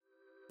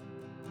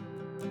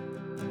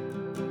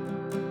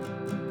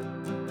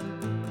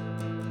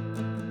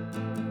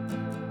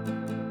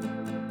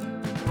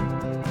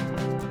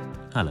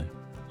Hello,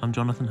 I'm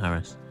Jonathan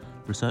Harris,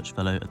 Research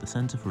Fellow at the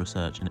Centre for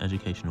Research in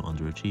Educational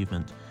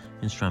Underachievement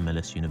in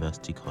Stranmillis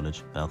University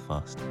College,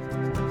 Belfast.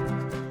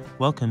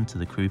 Welcome to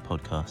the Crew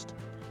podcast,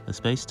 a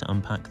space to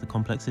unpack the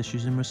complex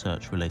issues in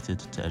research related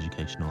to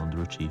educational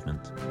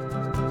underachievement.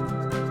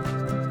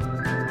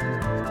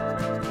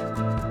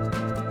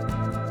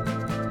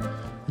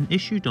 An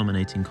issue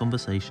dominating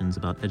conversations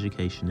about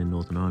education in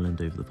Northern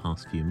Ireland over the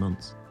past few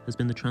months has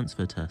been the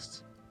transfer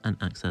tests and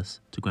access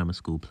to grammar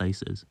school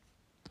places.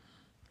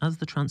 As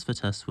the transfer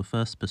tests were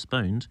first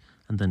postponed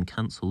and then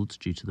cancelled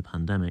due to the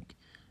pandemic,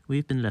 we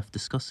have been left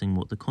discussing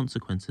what the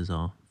consequences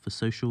are for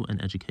social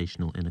and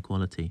educational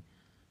inequality,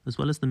 as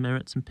well as the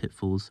merits and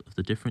pitfalls of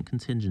the different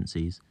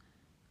contingencies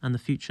and the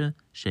future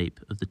shape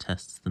of the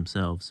tests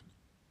themselves.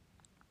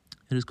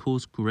 It has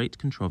caused great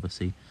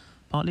controversy,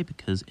 partly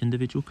because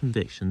individual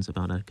convictions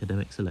about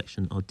academic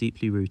selection are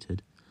deeply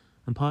rooted,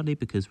 and partly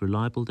because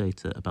reliable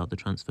data about the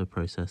transfer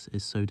process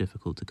is so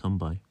difficult to come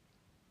by.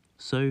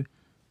 So,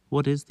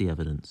 what is the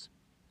evidence?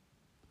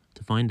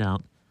 To find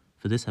out,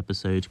 for this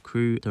episode,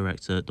 Crew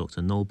Director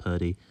Dr. Noel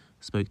Purdy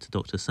spoke to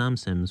Dr. Sam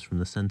Sims from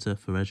the Centre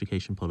for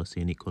Education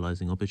Policy and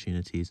Equalising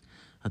Opportunities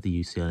at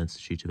the UCL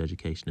Institute of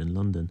Education in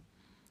London,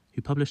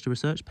 who published a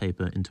research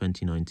paper in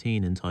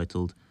 2019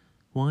 entitled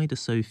 "Why Do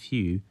So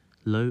Few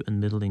Low and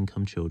Middle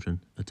Income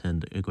Children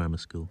Attend a Grammar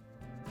School?"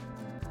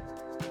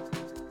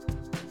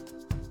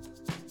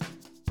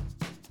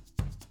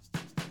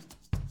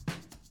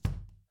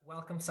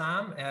 Welcome,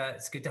 Sam.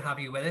 It's good to have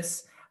you with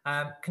us.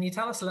 Can you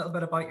tell us a little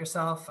bit about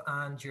yourself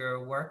and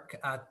your work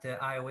at the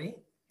IOE?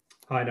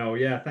 Hi, Noel.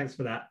 Yeah, thanks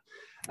for that.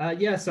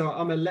 So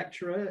I'm a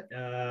lecturer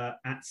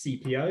at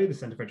CPO, the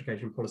Centre for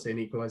Education Policy and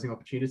Equalising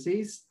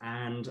Opportunities,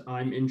 and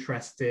I'm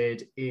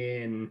interested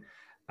in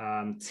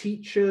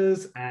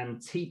teachers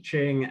and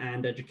teaching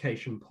and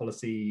education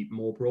policy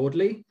more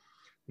broadly.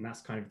 And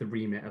that's kind of the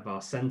remit of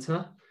our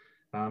centre,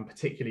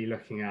 particularly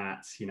looking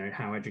at,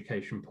 how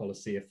education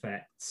policy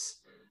affects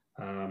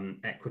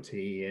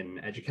equity in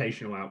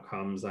educational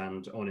outcomes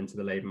and on into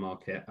the labour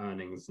market,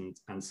 earnings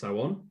and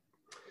so on.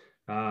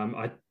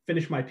 I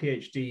finished my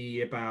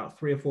PhD about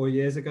 3 or 4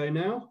 years ago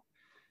now.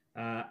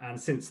 And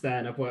since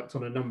then, I've worked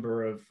on a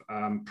number of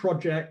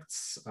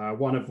projects,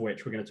 one of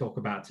which we're going to talk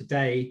about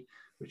today,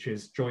 which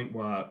is joint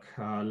work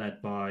led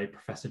by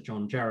Professor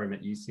John Jerram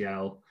at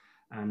UCL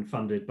and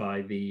funded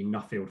by the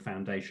Nuffield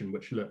Foundation,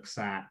 which looks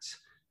at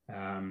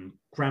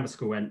grammar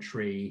school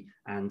entry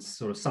and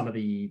sort of some of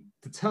the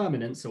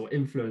determinants or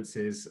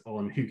influences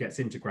on who gets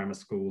into grammar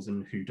schools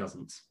and who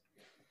doesn't.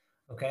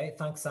 Okay,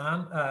 thanks,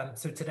 Sam.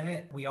 So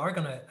today we are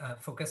going to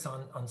focus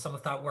on some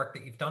of that work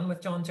that you've done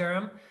with John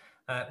Jerram.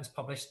 It was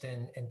published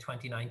in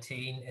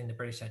 2019 in the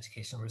British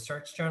Educational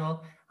Research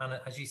Journal. And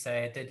as you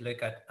say, it did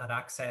look at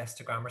access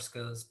to grammar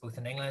schools, both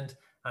in England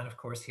and of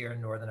course here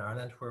in Northern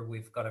Ireland, where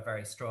we've got a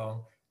very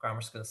strong grammar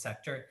school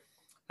sector.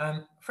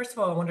 First of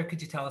all, I wonder,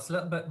 could you tell us a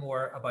little bit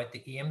more about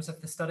the aims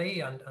of the study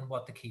and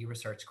what the key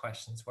research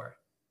questions were?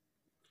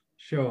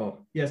 Sure.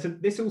 Yeah, so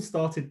this all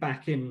started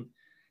back in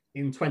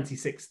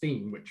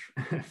 2016, which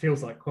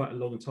feels like quite a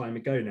long time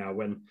ago now,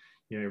 when,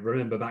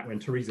 remember back when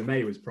Theresa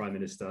May was Prime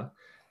Minister.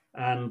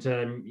 And,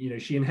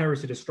 she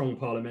inherited a strong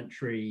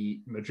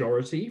parliamentary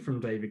majority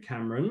from David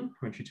Cameron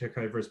when she took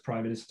over as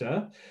Prime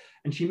Minister.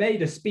 And she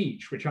made a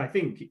speech, which I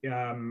think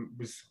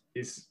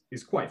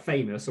is quite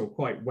famous or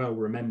quite well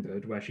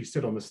remembered, where she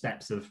stood on the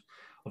steps of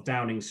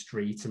Downing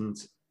Street and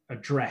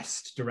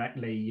addressed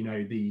directly,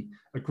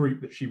 a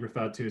group that she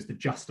referred to as the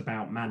just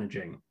about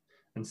managing.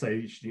 And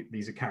so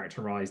these are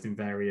characterized in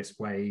various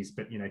ways,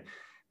 but,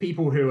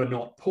 people who are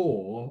not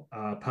poor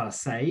per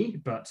se,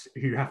 but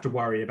who have to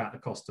worry about the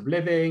cost of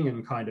living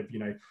and kind of,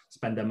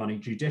 spend their money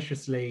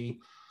judiciously.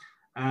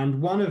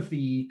 And one of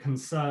the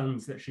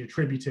concerns that she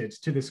attributed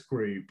to this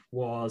group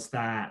was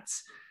that,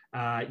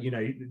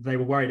 they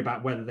were worried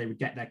about whether they would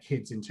get their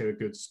kids into a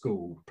good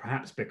school,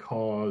 perhaps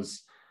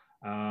because,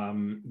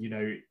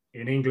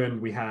 in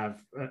England, we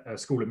have a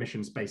school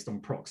admissions based on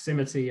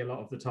proximity a lot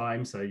of the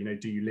time. So,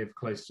 do you live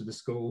close to the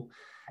school?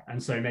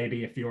 And so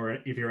maybe if you're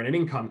in an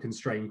income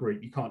constrained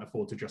group, you can't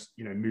afford to just,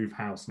 move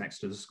house next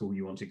to the school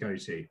you want to go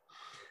to.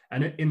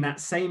 And in that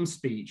same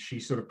speech, she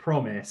sort of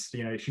promised,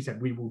 she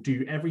said, we will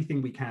do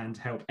everything we can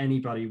to help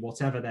anybody,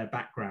 whatever their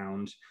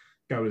background,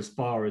 go as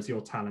far as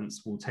your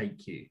talents will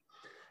take you.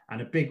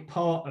 And a big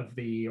part of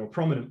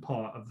prominent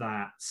part of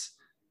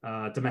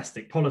that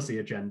domestic policy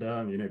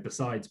agenda,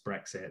 besides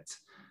Brexit,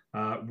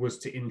 was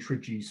to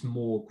introduce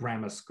more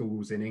grammar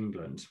schools in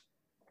England.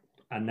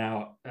 And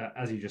now,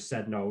 as you just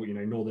said, Noel,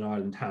 Northern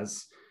Ireland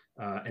has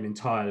an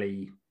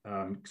entirely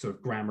sort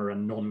of grammar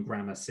and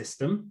non-grammar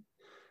system.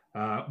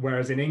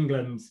 Whereas in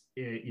England,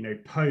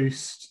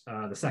 post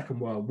the Second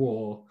World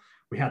War,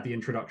 we had the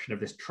introduction of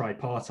this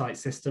tripartite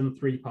system,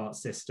 3-part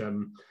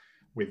system,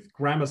 with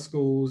grammar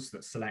schools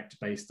that select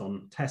based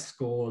on test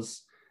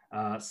scores,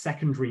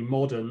 secondary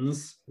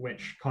moderns,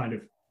 which kind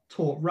of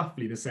taught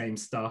roughly the same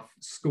stuff,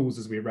 schools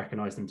as we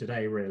recognize them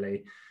today,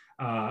 really,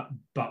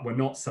 but were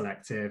not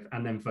selective,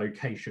 and then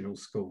vocational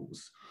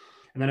schools.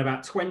 And then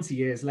about 20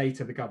 years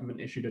later, the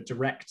government issued a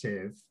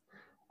directive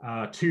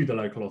to the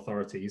local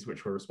authorities,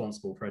 which were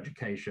responsible for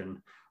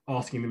education,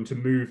 asking them to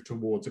move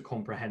towards a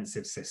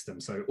comprehensive system.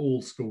 So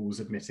all schools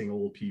admitting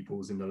all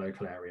pupils in the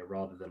local area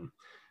rather than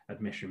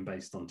admission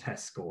based on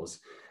test scores.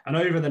 And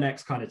over the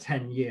next kind of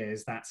 10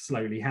 years, that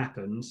slowly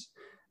happened.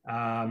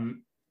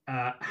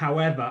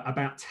 However,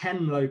 about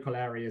 10 local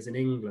areas in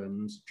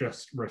England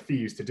just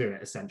refused to do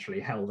it, essentially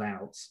held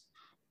out.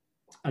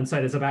 And so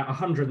there's about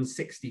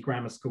 160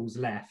 grammar schools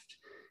left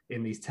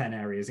in these 10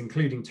 areas,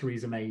 including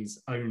Theresa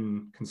May's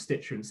own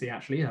constituency,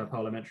 actually, her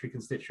parliamentary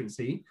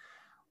constituency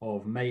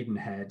of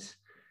Maidenhead.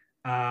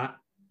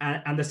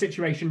 And the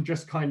situation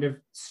just kind of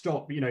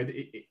stopped,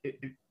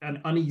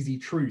 an uneasy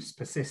truce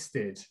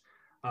persisted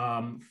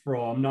from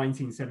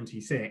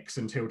 1976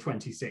 until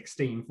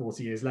 2016,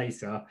 40 years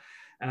later,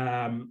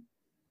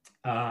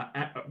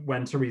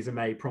 when Theresa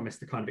May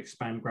promised to kind of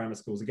expand grammar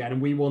schools again.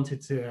 And we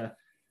wanted to,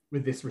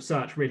 with this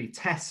research, really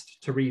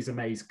test Theresa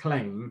May's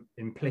claim,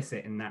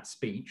 implicit in that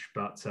speech,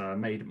 but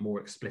made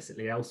more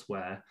explicitly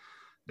elsewhere,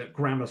 that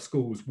grammar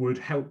schools would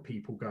help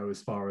people go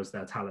as far as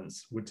their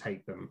talents would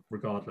take them,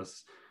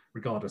 regardless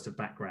of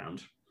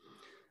background.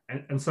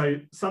 And so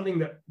something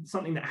that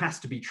has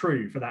to be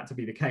true for that to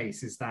be the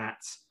case is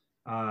that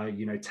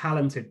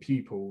talented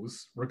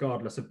pupils,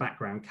 regardless of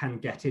background, can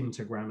get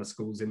into grammar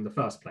schools in the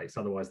first place.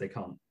 Otherwise, they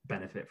can't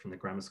benefit from the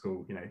grammar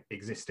school,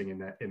 existing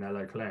in their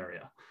local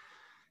area.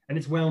 And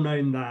it's well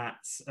known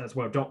that, as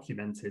well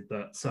documented,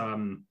 that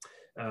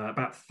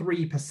about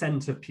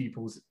 3% of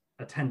pupils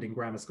attending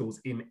grammar schools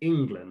in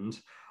England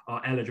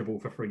are eligible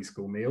for free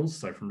school meals,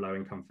 so from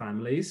low-income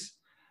families,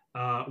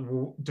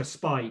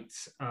 despite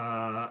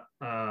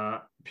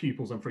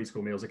pupils on free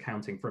school meals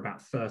accounting for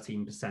about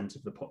 13%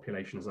 of the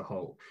population as a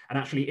whole. And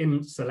actually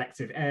in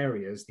selective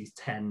areas, these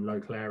 10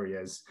 local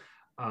areas,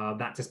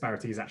 that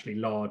disparity is actually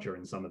larger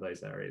in some of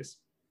those areas.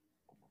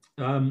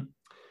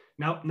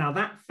 Now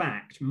that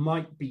fact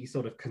might be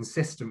sort of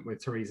consistent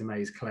with Theresa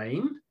May's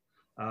claim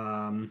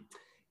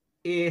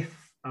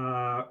if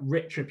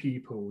richer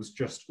pupils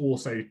just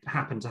also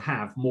happen to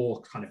have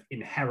more kind of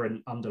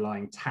inherent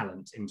underlying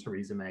talent in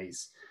Theresa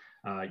May's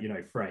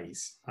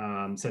phrase.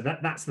 So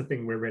that's the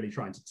thing we're really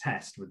trying to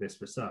test with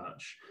this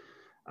research.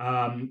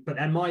 But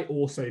there might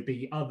also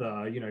be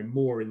other,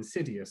 more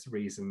insidious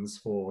reasons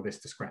for this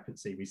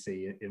discrepancy we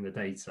see in the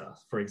data.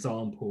 For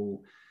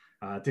example,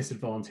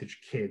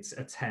 disadvantaged kids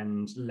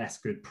attend less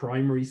good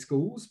primary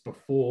schools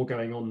before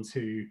going on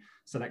to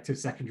selective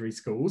secondary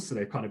schools. So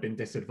they've kind of been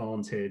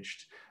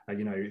disadvantaged,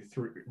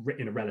 through,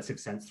 in a relative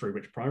sense, through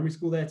which primary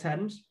school they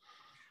attend.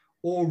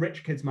 Or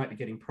rich kids might be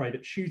getting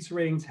private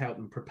tutoring to help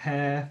them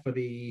prepare for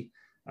the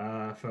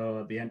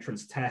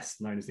entrance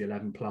test, known as the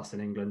 11+ in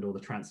England, or the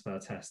transfer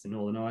test in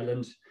Northern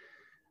Ireland.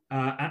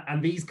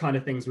 And these kind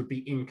of things would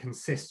be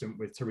inconsistent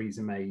with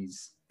Theresa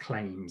May's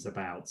claims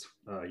about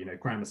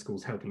grammar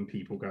schools helping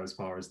people go as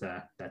far as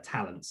their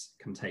talents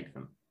can take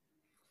them.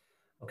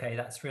 Okay,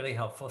 that's really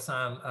helpful,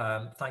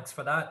 Sam. Thanks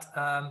for that.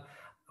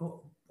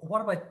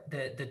 What about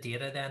the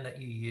data then that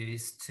you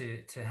use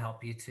to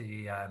help you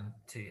to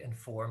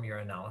inform your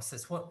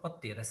analysis?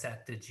 What data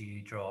set did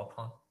you draw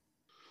upon?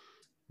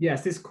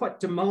 Yes, it's quite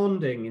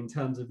demanding in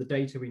terms of the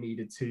data we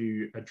needed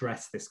to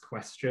address this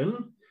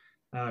question.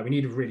 We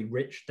needed really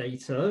rich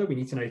data. We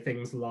need to know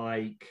things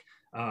like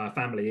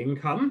family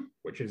income,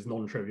 which is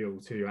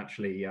non-trivial to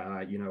actually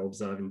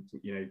observe and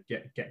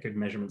get good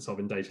measurements of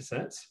in data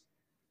sets.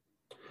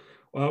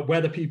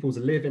 Whether pupils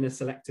live in a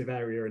selective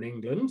area in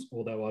England,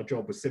 although our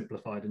job was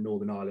simplified in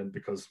Northern Ireland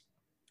because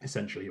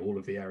essentially all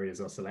of the areas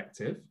are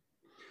selective.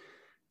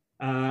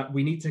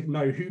 We need to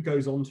know who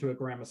goes on to a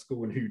grammar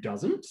school and who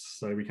doesn't,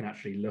 so we can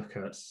actually look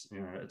at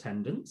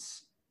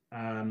attendance.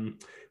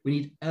 We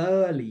need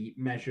early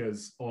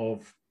measures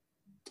of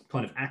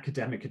kind of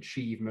academic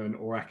achievement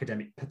or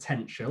academic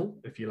potential,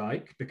 if you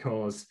like,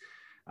 because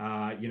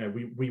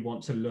we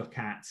want to look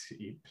at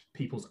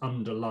people's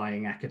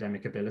underlying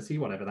academic ability,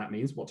 whatever that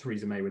means, what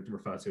Theresa May would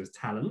refer to as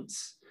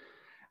talents.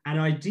 And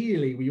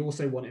ideally, we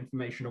also want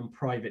information on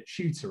private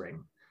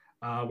tutoring,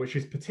 which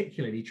is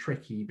particularly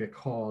tricky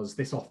because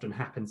this often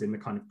happens in the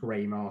kind of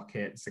grey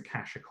markets, the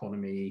cash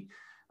economy,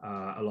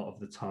 a lot of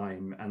the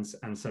time.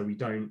 And so we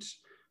don't,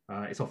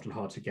 it's often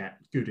hard to get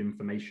good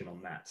information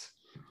on that.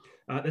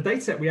 The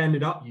data set we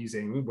ended up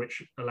using,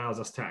 which allows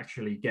us to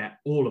actually get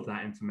all of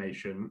that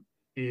information,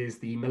 is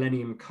the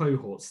Millennium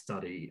Cohort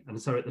Study.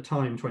 And so at the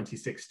time,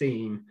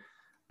 2016,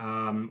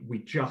 we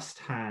just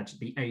had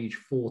the age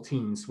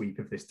 14 sweep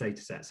of this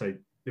data set. So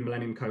the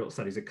Millennium Cohort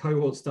Study is a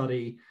cohort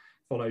study,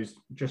 follows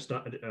just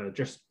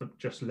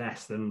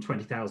less than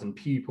 20,000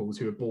 pupils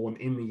who were born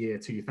in the year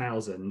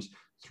 2000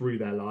 through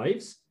their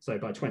lives. So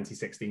by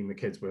 2016, the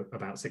kids were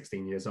about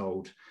 16 years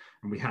old,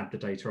 and we had the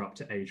data up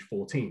to age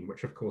 14,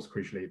 which of course,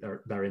 crucially,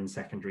 they're in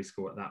secondary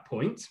school at that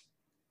point.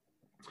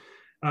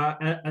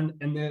 And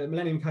the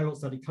Millennium Cohort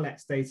Study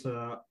collects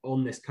data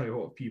on this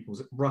cohort of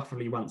pupils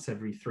roughly once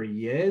every 3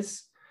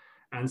 years.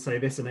 And so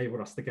this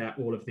enabled us to get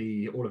all of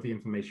the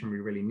information we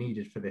really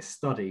needed for this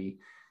study,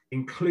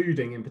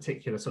 including in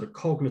particular sort of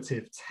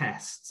cognitive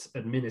tests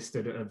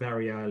administered at a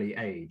very early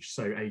age,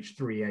 so age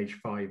 3, age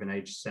 5, and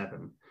age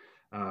 7,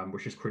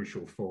 which is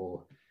crucial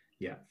for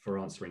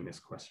answering this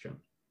question.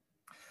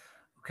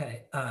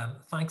 Okay,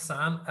 thanks,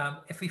 Sam.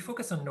 If we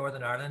focus on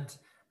Northern Ireland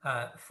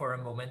for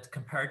a moment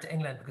compared to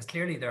England, because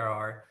clearly there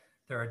are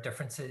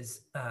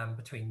differences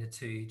between the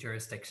two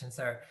jurisdictions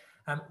there.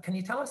 Can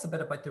you tell us a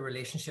bit about the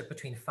relationship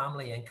between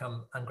family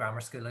income and grammar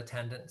school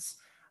attendance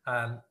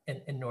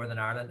in Northern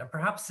Ireland, and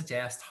perhaps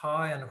suggest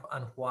how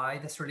and why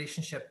this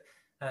relationship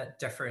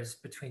differs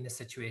between the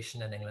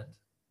situation in England?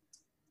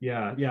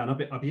 Yeah, and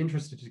I'd be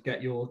interested to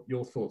get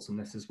your thoughts on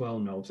this as well,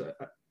 Noel. So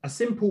a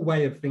simple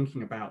way of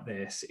thinking about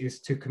this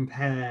is to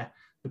compare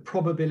the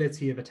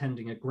probability of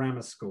attending a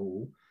grammar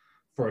school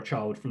for a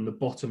child from the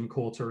bottom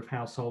quarter of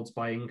households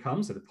by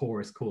income, so the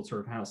poorest quarter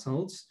of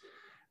households,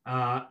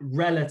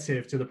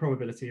 relative to the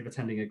probability of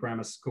attending a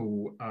grammar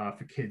school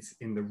for kids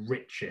in the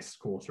richest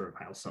quarter of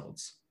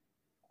households.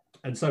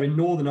 And so in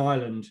Northern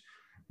Ireland,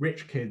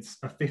 rich kids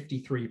are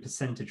 53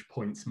 percentage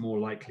points more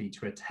likely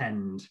to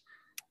attend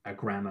a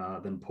grammar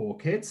than poor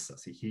kids.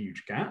 That's a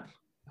huge gap.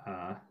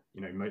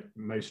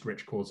 Most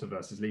rich quarter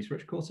versus least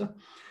rich quarter.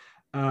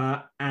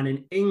 And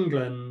in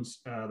England,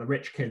 the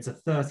rich kids are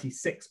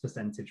 36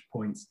 percentage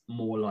points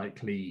more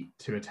likely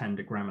to attend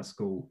a grammar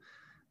school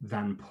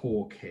than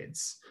poor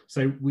kids.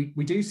 So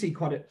we do see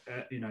quite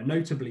a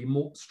notably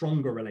more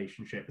stronger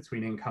relationship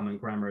between income and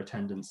grammar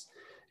attendance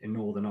in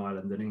Northern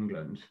Ireland than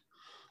England.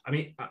 I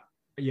mean,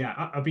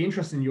 I'd be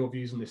interested in your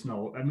views on this,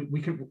 Noel. I mean,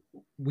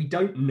 we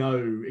don't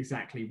know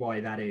exactly why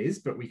that is,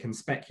 but we can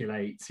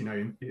speculate,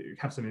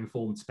 have some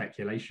informed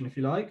speculation if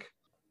you like.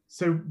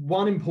 So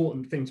one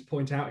important thing to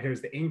point out here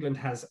is that England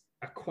has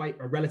quite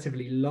a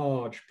relatively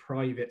large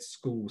private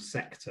school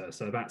sector.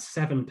 So about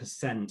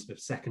 7% of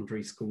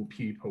secondary school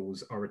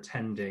pupils are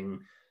attending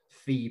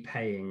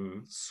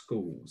fee-paying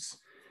schools.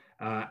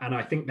 And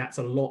I think that's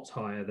a lot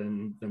higher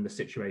than the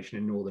situation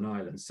in Northern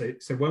Ireland. So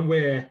when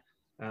we're,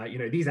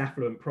 these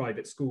affluent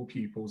private school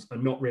pupils are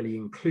not really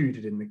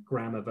included in the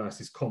grammar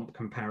versus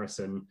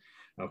comprehensive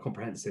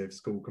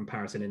school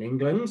comparison in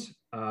England,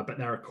 but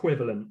their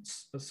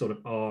equivalents sort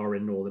of are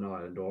in Northern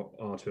Ireland, or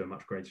are to a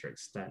much greater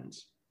extent.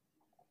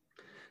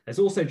 There's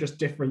also just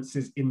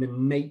differences in the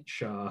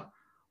nature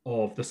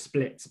of the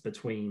splits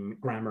between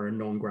grammar and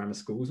non-grammar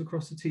schools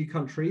across the two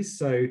countries.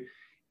 So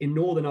in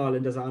Northern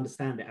Ireland, as I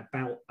understand it,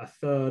 about a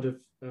third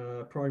of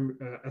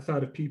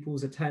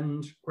pupils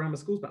attend grammar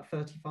schools, about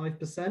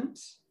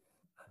 35%.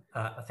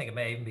 I think it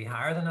may even be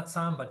higher than that,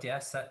 Sam, but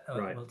yes,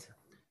 right.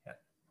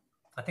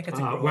 I think it's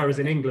whereas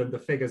in England, the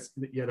figure's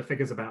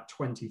about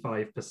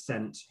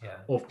 25%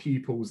 of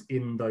pupils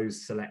in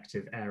those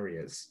selective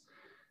areas.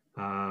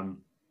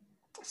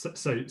 So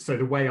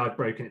the way I've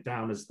broken it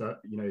down is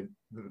that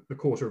the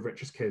quarter of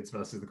richest kids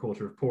versus the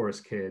quarter of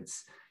poorest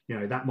kids,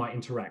 that might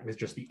interact with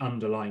just the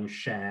underlying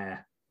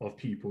share of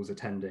pupils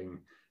attending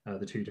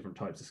the two different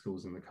types of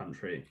schools in the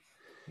country.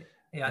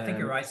 Yeah, I think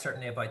you're right,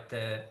 certainly about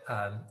the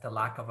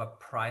lack of a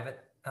private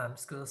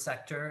school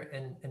sector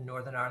in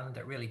Northern Ireland.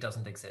 That really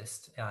doesn't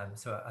exist.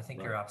 So I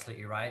think you're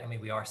absolutely right. I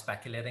mean, we are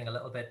speculating a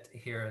little bit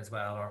here as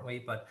well, aren't we?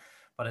 But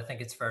I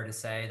think it's fair to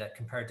say that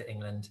compared to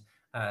England,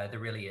 there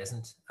really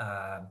isn't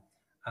a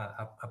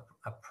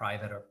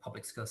private or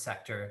public school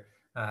sector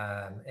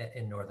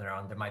in Northern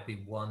Ireland. There might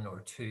be one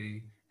or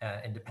two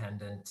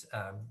independent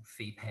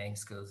fee-paying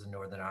schools in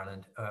Northern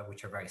Ireland,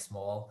 which are very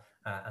small,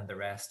 and the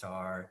rest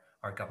are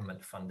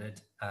government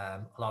funded.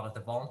 A lot of the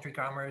voluntary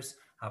grammars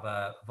have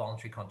a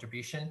voluntary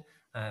contribution,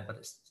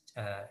 but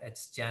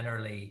it's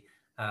generally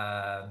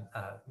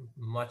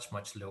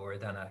much lower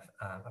than a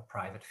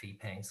private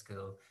fee-paying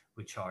school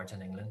would charge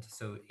in England.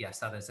 So yes,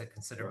 that is a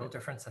considerable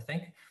difference, I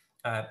think.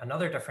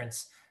 Another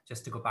difference,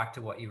 just to go back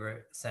to what you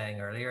were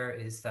saying earlier,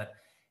 is that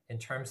in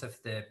terms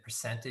of the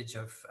percentage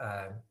of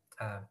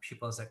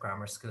pupils at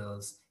grammar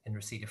schools in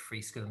receipt of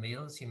free school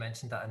meals, you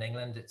mentioned that in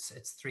England it's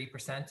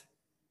 3%.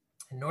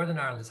 In Northern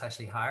Ireland, it's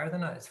actually higher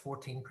than that. It's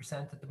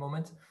 14% at the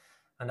moment,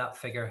 and that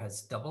figure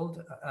has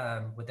doubled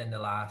within the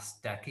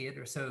last decade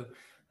or so.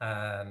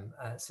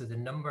 So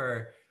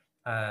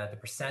the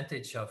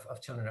percentage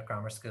of children at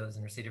grammar schools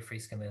in receipt of free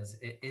school meals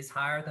is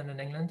higher than in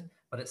England,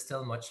 but it's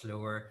still much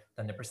lower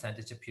than the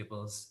percentage of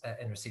pupils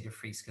in receipt of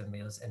free school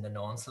meals in the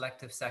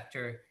non-selective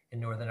sector in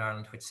Northern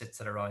Ireland, which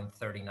sits at around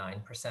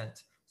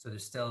 39%. So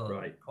there's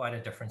still quite a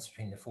difference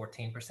between the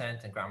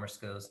 14% in grammar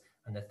schools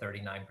and the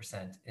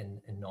 39%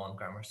 in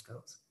non-grammar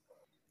schools.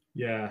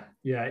 Yeah,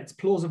 it's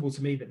plausible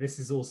to me that this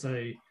is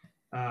also,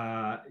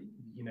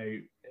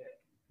 the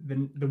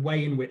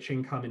way in which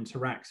income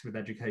interacts with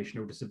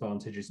educational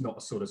disadvantage is not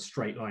a sort of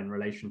straight line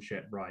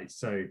relationship, right?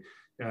 So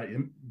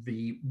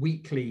the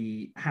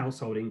weekly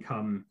household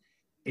income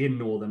in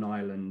Northern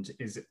Ireland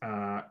is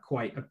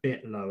quite a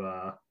bit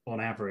lower on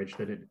average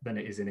than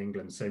it is in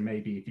England. So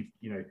maybe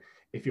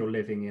if you're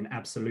living in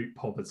absolute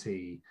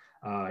poverty,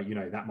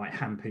 that might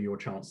hamper your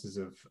chances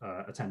of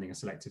attending a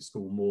selective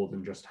school more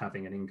than just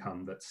having an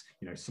income that's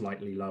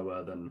slightly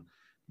lower than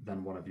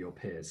than one of your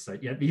peers. So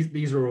yeah,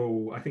 these are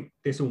all, I think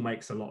this all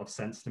makes a lot of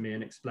sense to me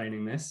in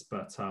explaining this,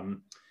 but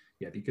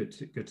yeah, it'd be good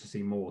to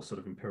see more sort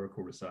of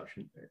empirical research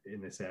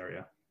in this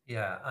area.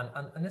 Yeah,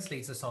 and this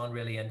leads us on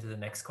really into the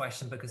next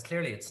question, because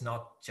clearly it's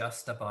not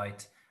just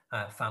about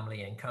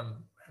family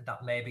income.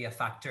 That may be a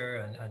factor,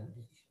 and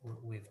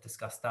we've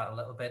discussed that a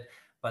little bit,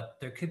 but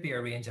there could be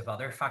a range of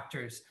other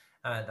factors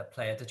that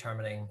play a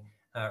determining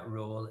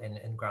role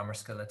in grammar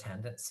school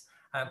attendance.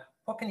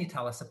 What can you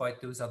tell us about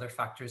those other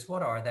factors?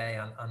 What are they,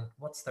 and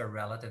what's their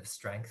relative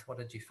strength? What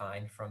did you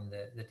find from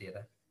the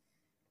data?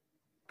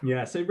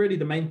 Yeah, so really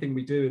the main thing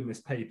we do in this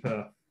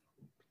paper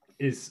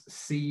is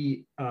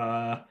strip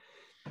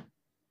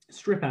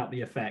out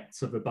the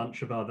effects of a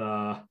bunch of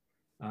other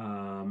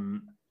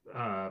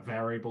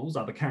variables,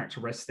 other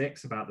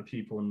characteristics about the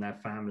pupil and their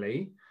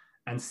family,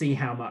 and see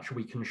how much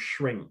we can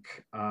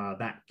shrink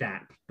that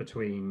gap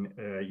between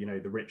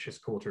the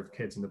richest quarter of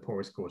kids and the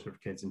poorest quarter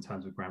of kids in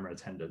terms of grammar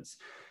attendance.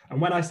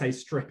 And when I say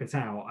strip it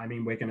out, I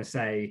mean we're going to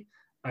say,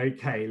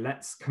 okay,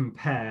 let's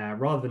compare,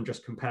 rather than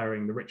just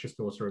comparing the richest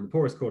quarter and the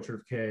poorest quarter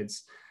of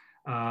kids,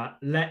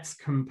 let's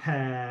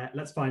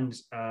find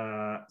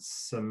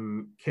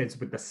some kids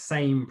with the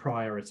same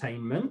prior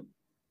attainment.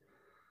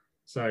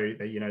 So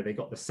they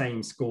got the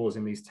same scores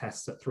in these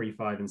tests at 3,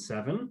 5, and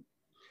 7.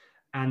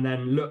 And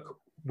then look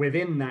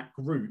within that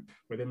group,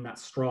 within that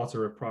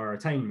strata of prior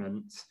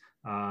attainment,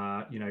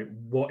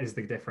 what is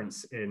the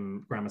difference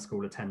in grammar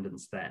school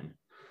attendance then?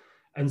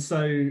 And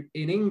so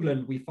in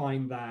England, we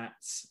find that,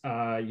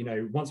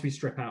 once we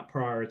strip out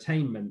prior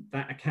attainment,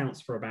 that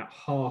accounts for about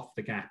half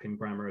the gap in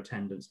grammar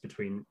attendance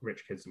between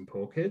rich kids and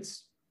poor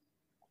kids.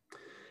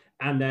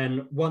 And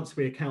then once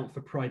we account for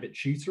private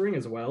tutoring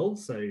as well,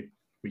 so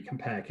we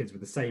compare kids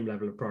with the same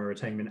level of prior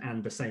attainment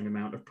and the same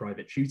amount of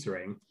private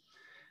tutoring,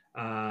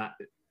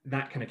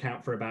 that can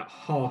account for about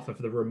half of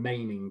the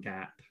remaining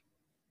gap,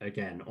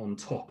 again, on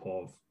top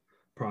of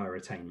prior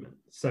attainment.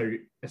 So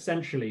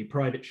essentially,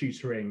 private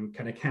tutoring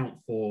can account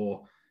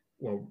for,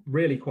 well,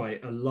 really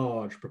quite a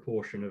large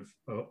proportion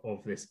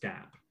of this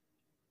gap.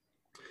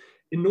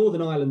 In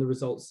Northern Ireland, the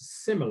results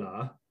are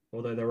similar,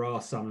 although there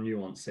are some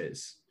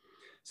nuances.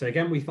 So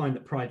again, we find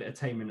that private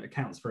attainment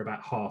accounts for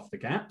about half the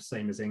gap,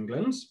 same as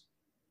England.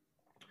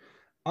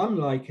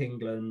 Unlike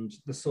England,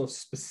 the sort of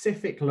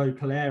specific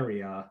local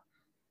area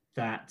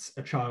that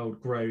a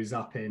child grows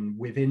up in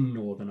within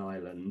Northern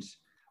Ireland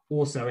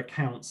also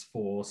accounts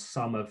for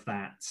some of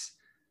that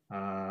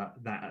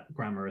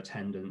grammar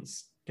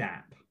attendance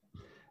gap.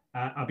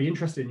 I'd be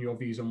interested in your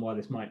views on why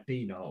this might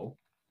be, Noel.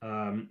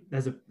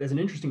 There's an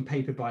interesting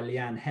paper by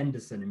Leanne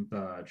Henderson in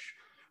Burge,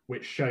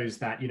 which shows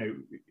that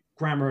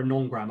grammar and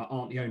non-grammar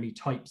aren't the only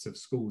types of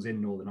schools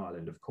in Northern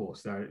Ireland. Of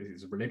course, there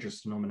is a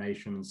religious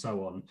denomination and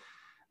so on.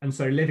 And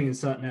so living in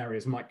certain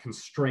areas might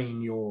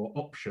constrain your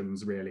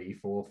options really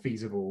for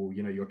feasible,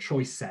 your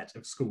choice set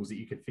of schools that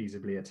you could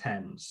feasibly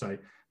attend. So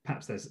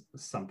perhaps there's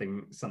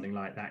something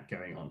like that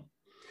going on.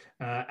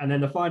 And then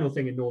the final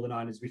thing in Northern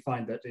Ireland is we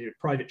find that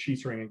private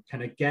tutoring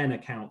can again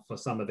account for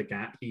some of the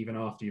gap, even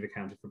after you've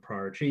accounted for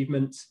prior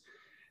achievement.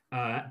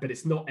 But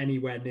it's not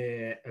anywhere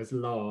near as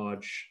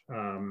larger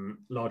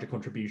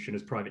contribution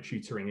as private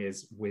tutoring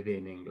is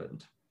within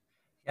England.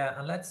 Yeah,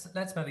 and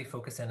let's maybe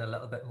focus in a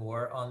little bit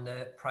more on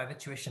the private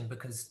tuition,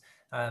 because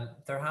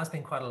there has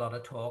been quite a lot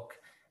of talk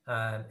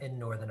in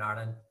Northern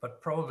Ireland,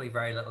 but probably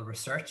very little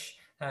research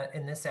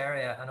in this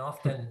area. And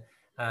often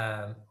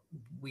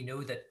we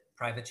know that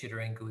private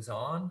tutoring goes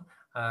on.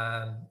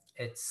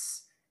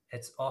 It's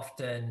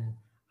often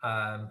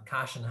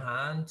cash in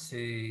hand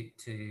to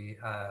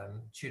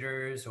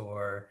tutors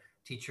or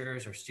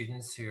teachers or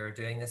students who are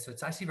doing this. So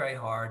it's actually very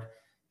hard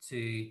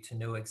to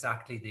know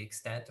exactly the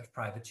extent of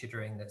private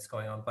tutoring that's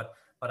going on, but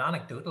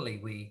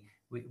anecdotally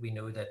we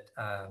know that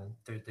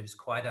there's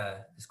quite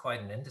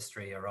an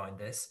industry around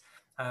this.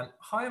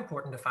 How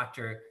important a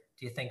factor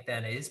do you think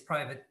then is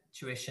private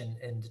tuition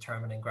in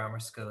determining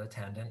grammar school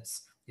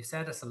attendance? You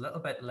said it's a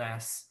little bit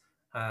less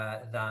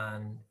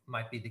than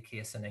might be the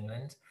case in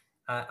England,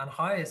 and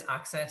how is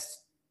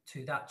access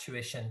to that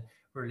tuition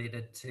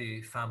related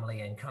to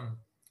family income?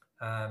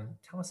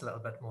 Tell us a little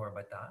bit more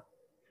about that.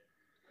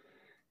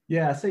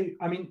 Yeah, so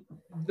I mean,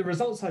 the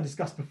results I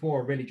discussed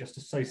before are really just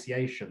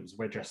associations.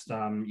 We're just,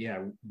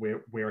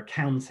 we're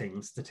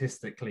accounting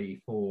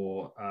statistically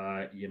for,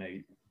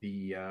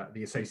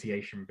 the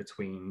association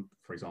between,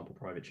 for example,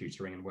 private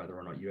tutoring and whether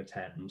or not you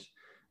attend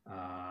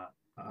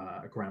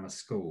a grammar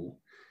school.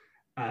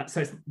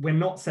 So we're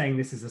not saying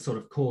this is a sort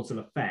of causal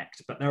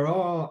effect, but there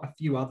are a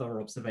few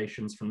other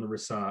observations from the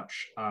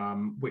research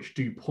which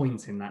do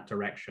point in that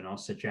direction, are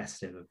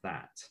suggestive of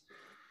that.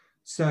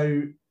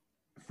 So,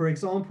 for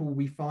example,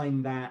 we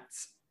find that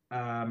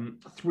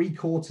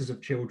 3/4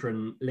 of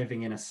children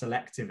living in a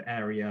selective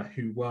area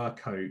who were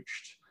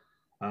coached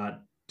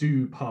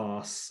do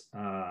pass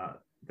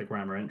the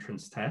grammar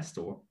entrance test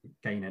or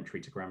gain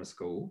entry to grammar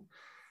school,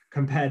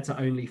 compared to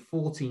only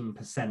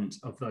 14%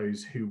 of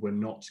those who were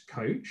not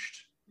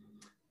coached.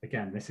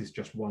 Again, this is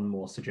just one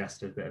more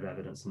suggestive bit of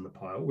evidence in the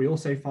pile. We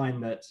also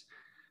find that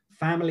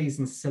families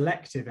in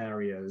selective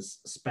areas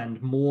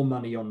spend more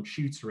money on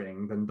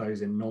tutoring than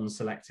those in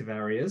non-selective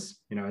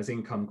areas. You know, as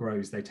income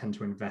grows, they tend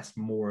to invest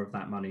more of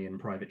that money in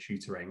private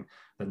tutoring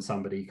than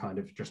somebody kind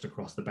of just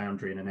across the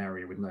boundary in an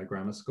area with no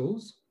grammar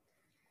schools.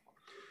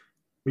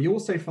 We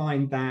also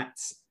find that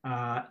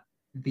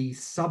the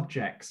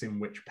subjects in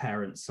which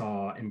parents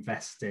are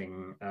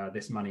investing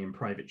this money in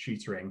private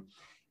tutoring,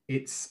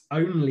 it's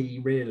only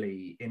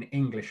really in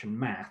English and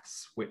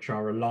maths, which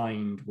are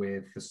aligned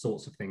with the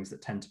sorts of things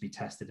that tend to be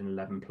tested in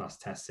 11 plus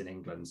tests in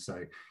England.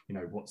 So, you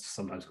know, what's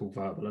sometimes called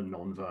verbal and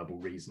non-verbal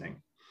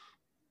reasoning.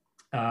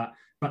 But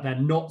they're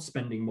not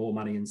spending more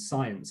money in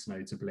science,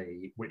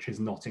 notably, which is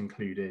not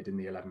included in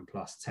the 11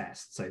 plus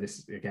test. So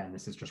this, again,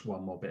 this is just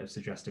one more bit of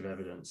suggestive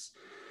evidence.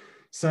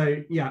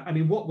 So yeah, I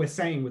mean, what we're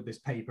saying with this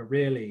paper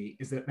really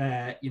is that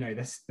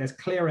there's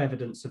clear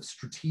evidence of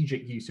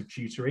strategic use of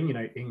tutoring, you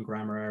know, in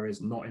grammar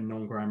areas, not in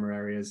non-grammar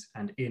areas,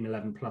 and in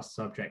 11 plus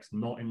subjects,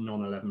 not in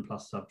non-11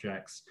 plus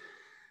subjects.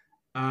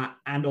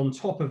 And on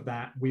top of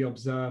that, we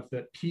observe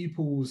that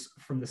pupils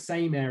from the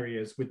same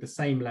areas with the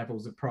same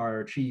levels of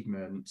prior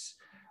achievement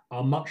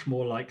are much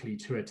more likely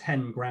to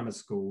attend grammar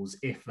schools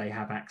if they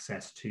have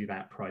access to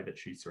that private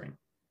tutoring.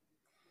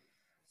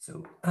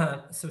 So,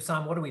 so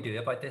Sam, what do we do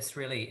about this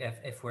really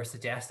if we're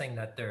suggesting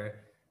that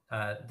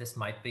this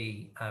might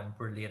be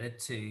related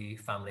to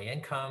family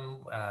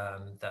income,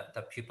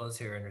 that pupils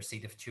who are in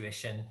receipt of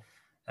tuition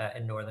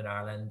in Northern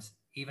Ireland,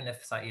 even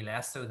if slightly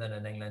less so than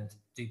in England,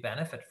 do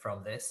benefit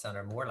from this and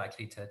are more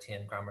likely to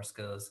attend grammar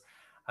schools?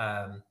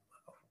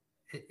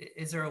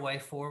 Is there a way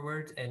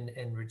forward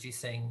in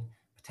reducing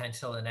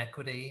potential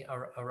inequity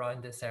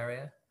around this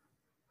area?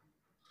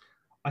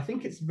 I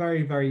think it's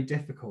very, very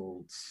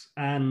difficult.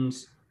 And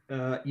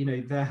you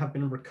know, there have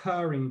been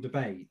recurring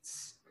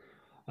debates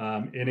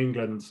in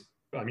England,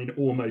 I mean,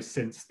 almost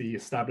since the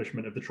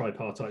establishment of the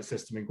tripartite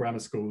system in grammar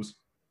schools,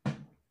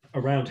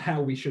 around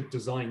how we should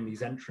design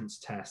these entrance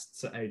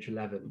tests at age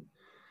 11.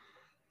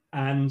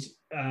 And,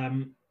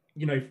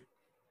 you know,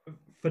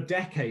 for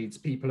decades,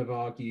 people have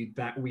argued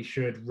that we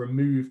should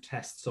remove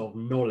tests of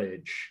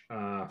knowledge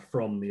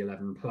from the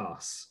 11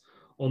 plus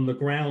on the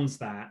grounds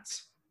that,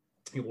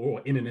 or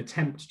in an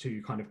attempt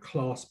to kind of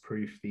class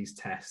proof these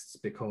tests,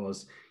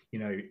 because, you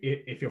know,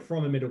 if you're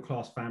from a middle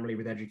class family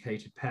with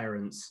educated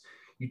parents,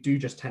 you do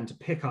just tend to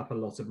pick up a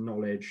lot of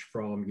knowledge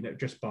from, you know,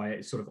 just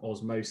by sort of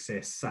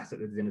osmosis, sat at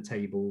the dinner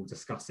table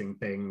discussing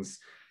things.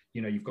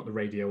 You know, you've got the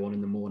radio on in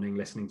the morning,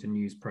 listening to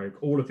news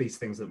all of these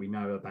things that we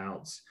know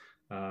about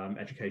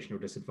educational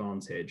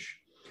disadvantage.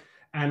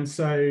 And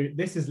so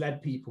this has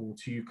led people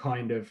to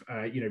kind of,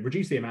 you know,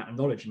 reduce the amount of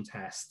knowledge in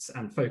tests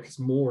and focus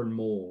more and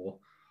more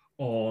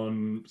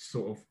on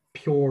sort of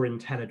pure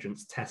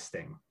intelligence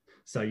testing.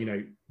 So, you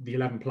know, the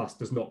 11 plus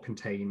does not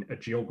contain a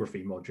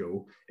geography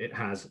module. It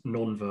has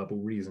non-verbal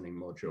reasoning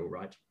module,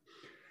 right?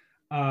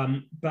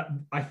 But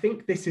I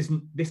think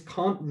this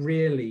can't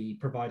really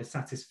provide a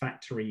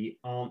satisfactory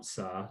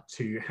answer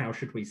to how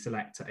should we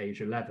select at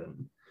age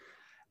 11.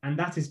 And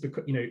that is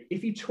because, you know,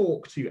 if you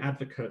talk to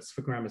advocates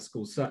for grammar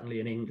schools, certainly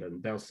in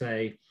England, they'll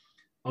say,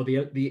 oh,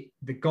 the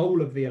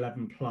goal of the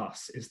 11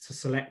 plus is to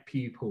select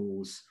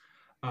pupils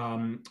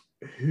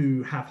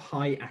who have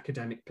high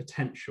academic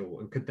potential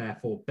and could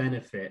therefore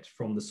benefit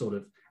from the sort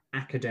of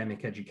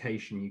academic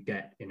education you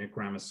get in a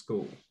grammar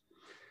school.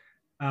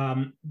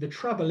 The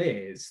trouble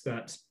is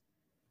that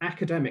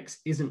academics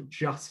isn't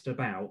just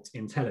about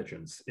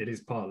intelligence. It is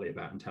partly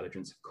about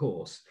intelligence, of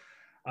course.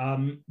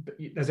 But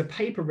there's a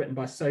paper written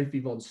by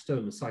Sophie von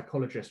Stum, a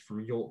psychologist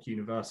from York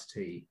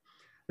University,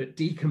 that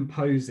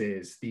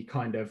decomposes the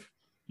kind of,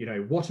 you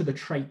know, what are the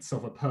traits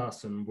of a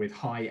person with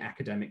high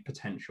academic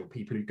potential,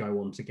 people who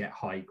go on to get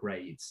high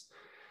grades.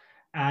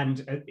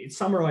 And it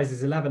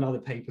summarizes 11 other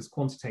papers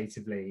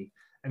quantitatively.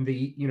 And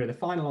the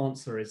final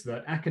answer is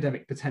that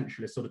academic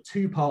potential is sort of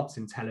 2 parts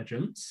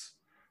intelligence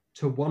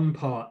to 1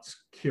 part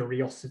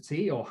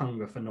curiosity or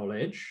hunger for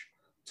knowledge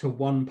to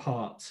 1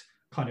 part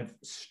kind of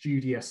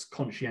studious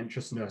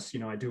conscientiousness. You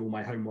know, I do all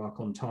my homework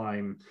on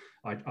time.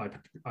 I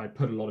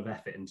put a lot of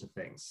effort into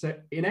things. So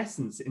in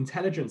essence,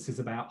 intelligence is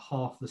about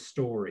half the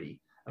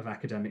story of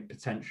academic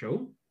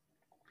potential.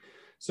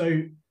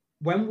 So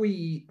when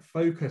we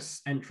focus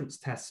entrance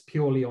tests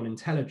purely on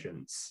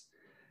intelligence,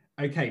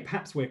 okay,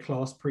 perhaps we're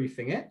class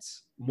proofing it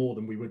more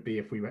than we would be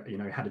if we were, you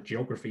know, had a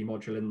geography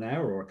module in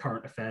there or a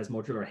current affairs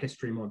module or a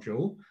history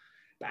module.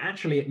 But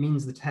actually it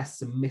means the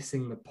tests are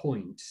missing the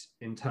point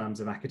in terms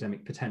of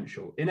academic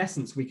potential. In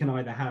essence, we can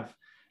either have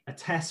a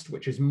test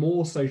which is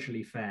more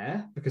socially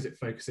fair because it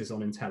focuses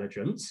on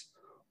intelligence,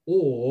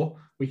 or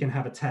we can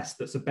have a test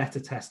that's a better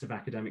test of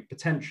academic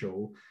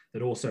potential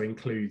that also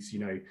includes,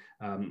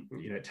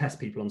 test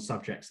people on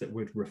subjects that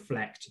would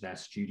reflect their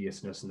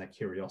studiousness and their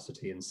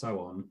curiosity and so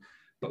on.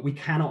 But we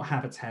cannot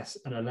have a test,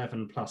 an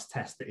 11 plus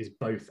test that is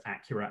both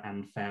accurate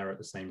and fair at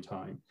the same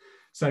time.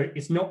 So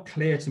it's not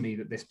clear to me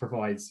that this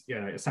provides, you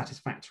know, a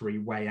satisfactory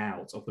way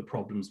out of the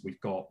problems we've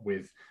got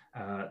with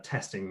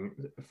testing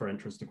for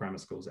entrance to grammar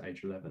schools at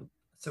age 11.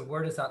 So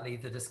where does that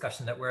leave the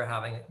discussion that we're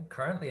having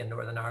currently in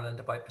Northern Ireland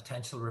about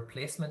potential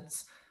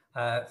replacements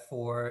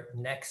for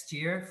next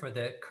year, for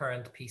the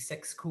current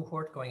P6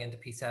 cohort going into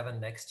P7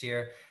 next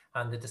year,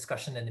 and the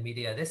discussion in the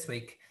media this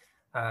week,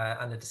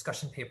 and the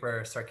discussion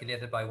paper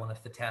circulated by one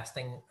of the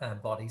testing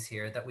bodies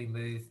here, that we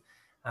move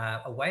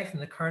away from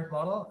the current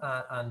model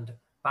and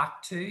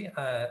back to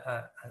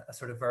a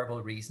sort of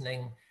verbal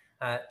reasoning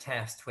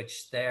test,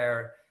 which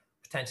they're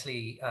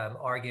potentially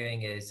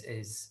arguing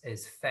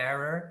is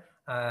fairer,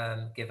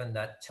 given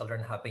that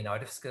children have been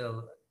out of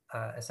school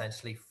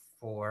essentially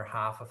for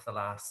half of the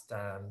last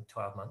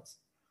 12 months.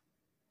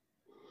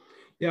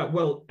 Yeah,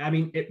 well, I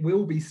mean, it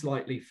will be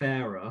slightly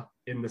fairer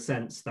in the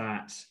sense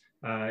that,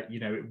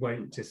 it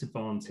won't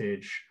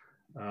disadvantage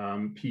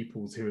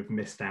pupils who have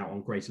missed out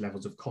on greater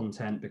levels of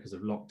content because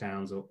of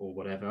lockdowns or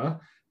whatever,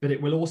 but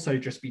it will also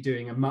just be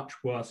doing a much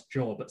worse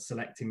job at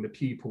selecting the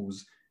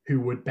pupils who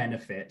would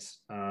benefit,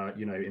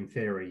 in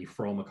theory,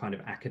 from a kind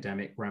of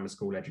academic grammar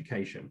school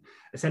education.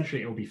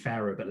 Essentially, it will be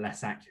fairer but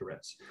less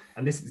accurate.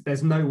 And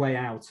there's no way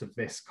out of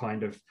this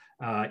kind of,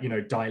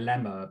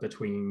 dilemma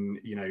between,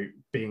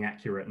 being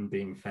accurate and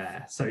being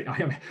fair. So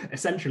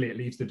essentially, it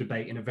leaves the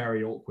debate in a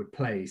very awkward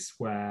place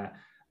where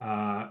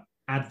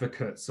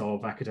advocates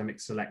of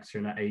academic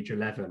selection at age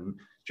 11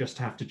 just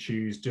have to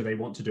choose, do they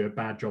want to do a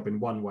bad job in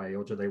one way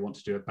or do they want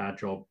to do a bad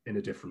job in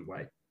a different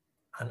way?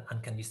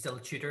 And can you still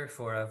tutor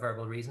for a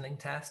verbal reasoning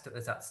test?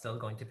 Is that still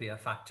going to be a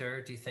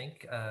factor, do you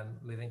think,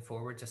 moving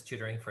forward, just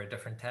tutoring for a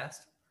different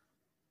test?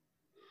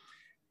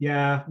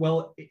 Yeah,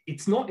 well,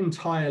 it's not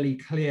entirely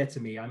clear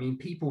to me. I mean,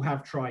 people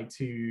have tried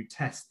to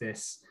test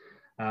this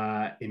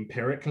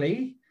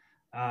empirically.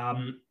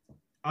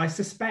 I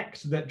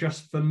suspect that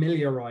just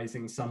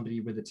familiarizing somebody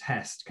with a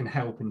test can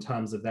help in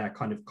terms of their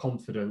kind of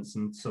confidence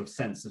and sort of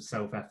sense of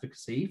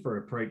self-efficacy for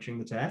approaching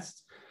the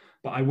test.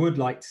 But I would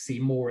like to see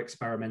more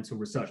experimental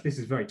research. This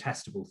is a very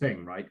testable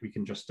thing, right? We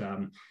can just,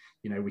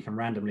 we can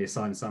randomly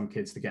assign some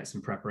kids to get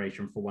some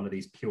preparation for one of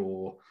these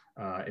pure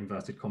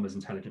inverted commas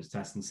intelligence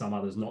tests and some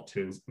others not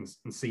to,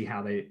 and see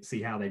how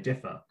they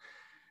differ.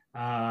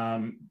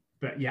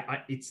 But yeah,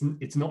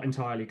 it's not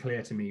entirely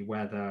clear to me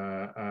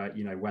whether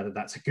whether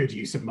that's a good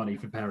use of money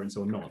for parents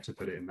or not, to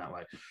put it in that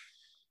way.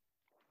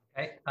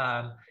 Okay.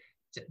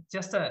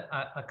 Just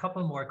a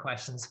couple more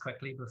questions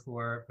quickly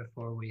before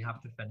we have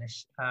to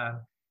finish.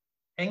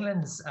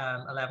 England's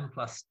 11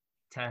 plus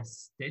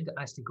tests did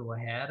actually go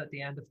ahead at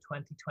the end of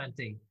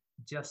 2020,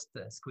 just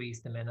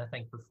squeezed them in, I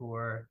think,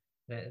 before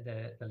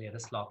the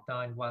latest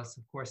lockdown, whilst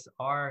of course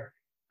our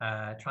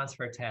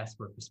transfer tests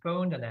were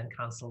postponed and then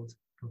cancelled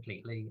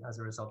completely as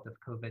a result of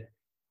COVID.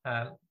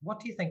 What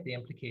do you think the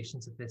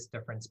implications of this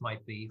difference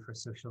might be for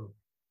social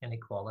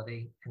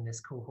inequality in this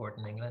cohort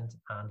in England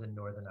and in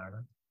Northern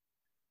Ireland?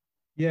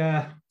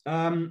 Yeah,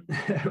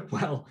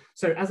 well,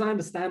 so as I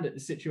understand it, the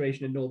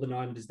situation in Northern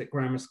Ireland is that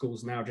grammar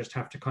schools now just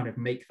have to kind of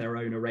make their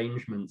own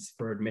arrangements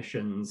for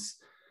admissions.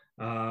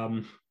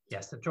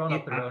 Yes, they've drawn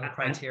up their own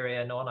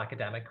criteria,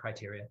 non-academic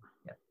criteria.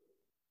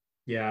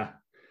 Yeah.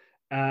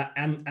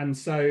 And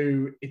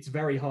so it's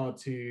very hard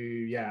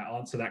to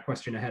answer that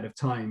question ahead of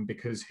time,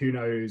 because who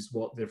knows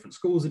what the different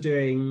schools are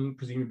doing.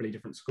 Presumably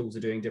different schools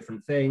are doing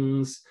different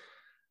things.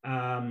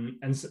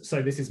 And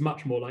so this is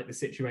much more like the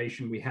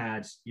situation we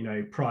had,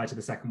 prior to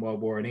the Second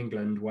World War in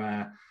England,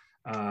 where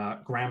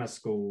grammar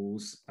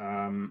schools,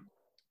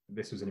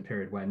 this was in a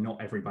period where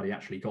not everybody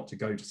actually got to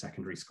go to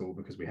secondary school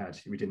because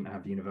we didn't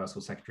have universal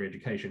secondary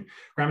education.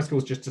 Grammar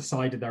schools just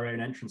decided their own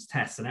entrance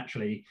tests, and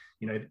actually,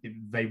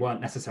 they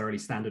weren't necessarily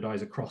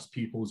standardized across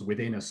pupils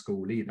within a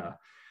school either.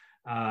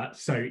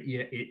 So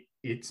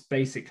it's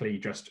basically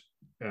just,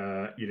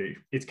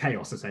 it's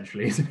chaos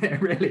essentially, isn't it?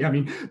 Really, I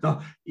mean,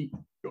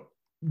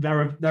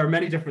 there are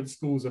many different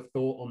schools of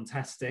thought on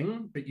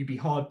testing, but you'd be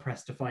hard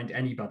pressed to find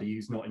anybody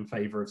who's not in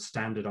favor of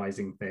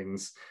standardizing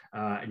things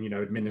and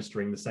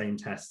administering the same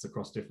tests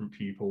across different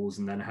pupils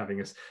and then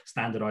having a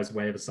standardized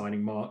way of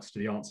assigning marks to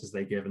the answers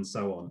they give and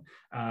so on.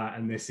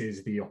 And this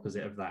is the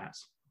opposite of that.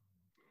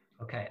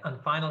 Okay, and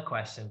final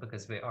question,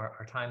 because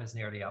our time is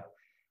nearly up.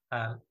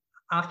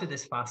 After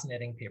this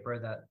fascinating paper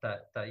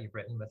that you've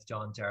written with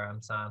John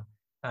Jerram, Sam,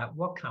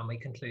 what can we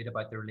conclude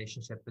about the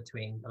relationship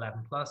between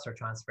 11 plus or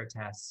transfer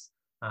tests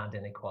and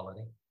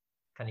inequality?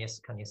 Can you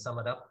sum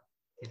it up,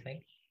 do you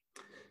think?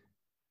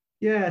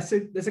 Yeah, so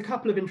there's a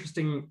couple of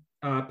interesting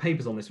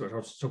papers on this, which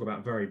I'll just talk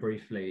about very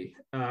briefly.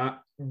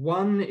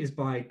 One is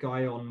by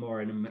Guyon,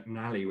 Morin and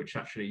McNally, which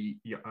actually,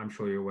 I'm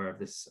sure you're aware of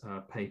this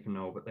paper,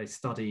 Noel, but they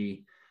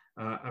study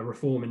a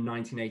reform in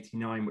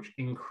 1989, which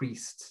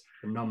increased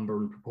the number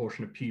and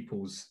proportion of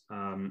pupils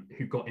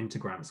who got into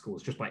grammar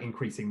schools just by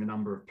increasing the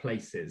number of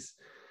places.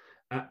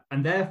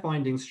 And their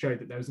findings showed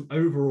that there was an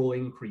overall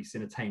increase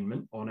in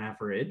attainment on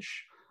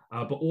average,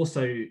 but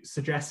also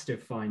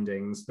suggestive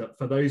findings that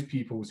for those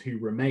pupils who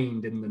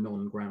remained in the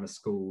non-grammar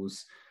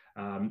schools,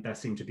 there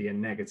seemed to be a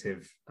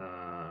negative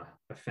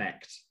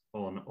effect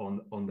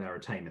on their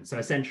attainment. So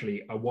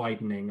essentially a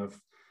widening of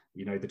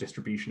the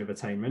distribution of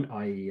attainment,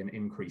 i.e. an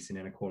increase in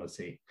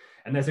inequality.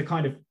 And there's a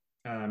kind of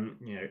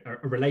a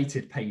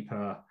related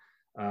paper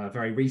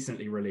very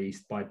recently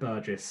released by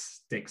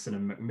Burgess, Dixon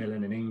and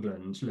Macmillan in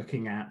England,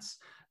 looking at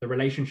the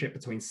relationship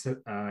between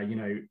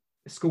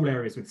school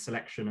areas with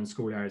selection and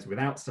school areas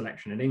without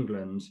selection in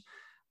England,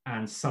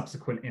 and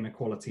subsequent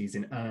inequalities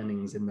in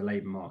earnings in the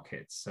labour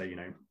markets. So,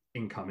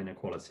 income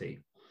inequality.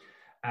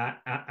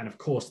 And of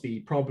course, the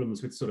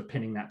problems with sort of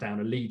pinning that down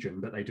are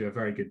legion, but they do a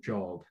very good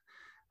job.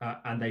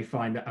 And they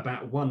find that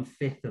about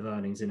 1/5 of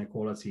earnings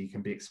inequality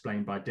can be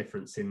explained by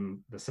difference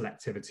in the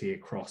selectivity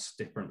across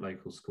different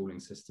local schooling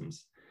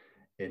systems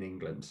in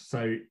England.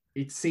 So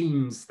it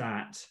seems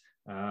that,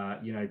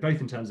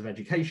 both in terms of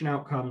education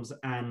outcomes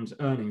and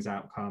earnings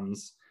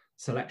outcomes,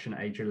 selection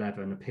at age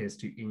 11 appears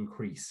to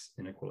increase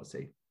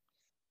inequality.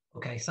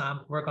 Okay,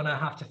 Sam, we're going to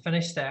have to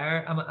finish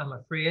there. I'm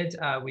afraid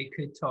we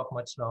could talk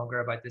much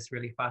longer about this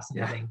really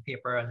fascinating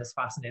paper and this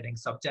fascinating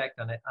subject.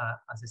 And as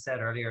I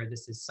said earlier,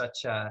 this is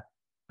such a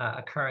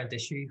current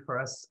issue for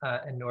us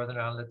in Northern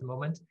Ireland at the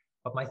moment.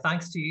 But my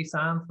thanks to you,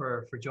 Sam,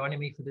 for joining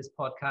me for this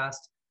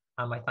podcast.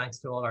 And my thanks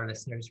to all our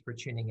listeners for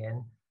tuning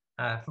in.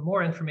 For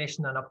more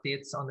information and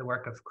updates on the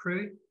work of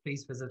CREW,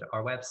 please visit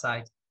our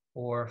website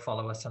or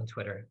follow us on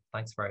Twitter.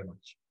 Thanks very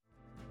much.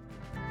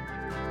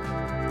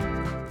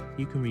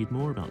 You can read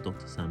more about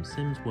Dr. Sam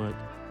Sims' work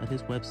at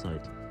his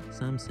website,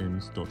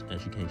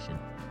 samsims.education.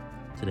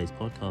 Today's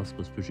podcast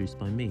was produced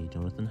by me,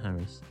 Jonathan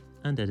Harris,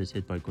 and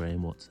edited by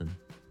Graham Watson.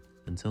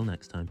 Until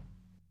next time.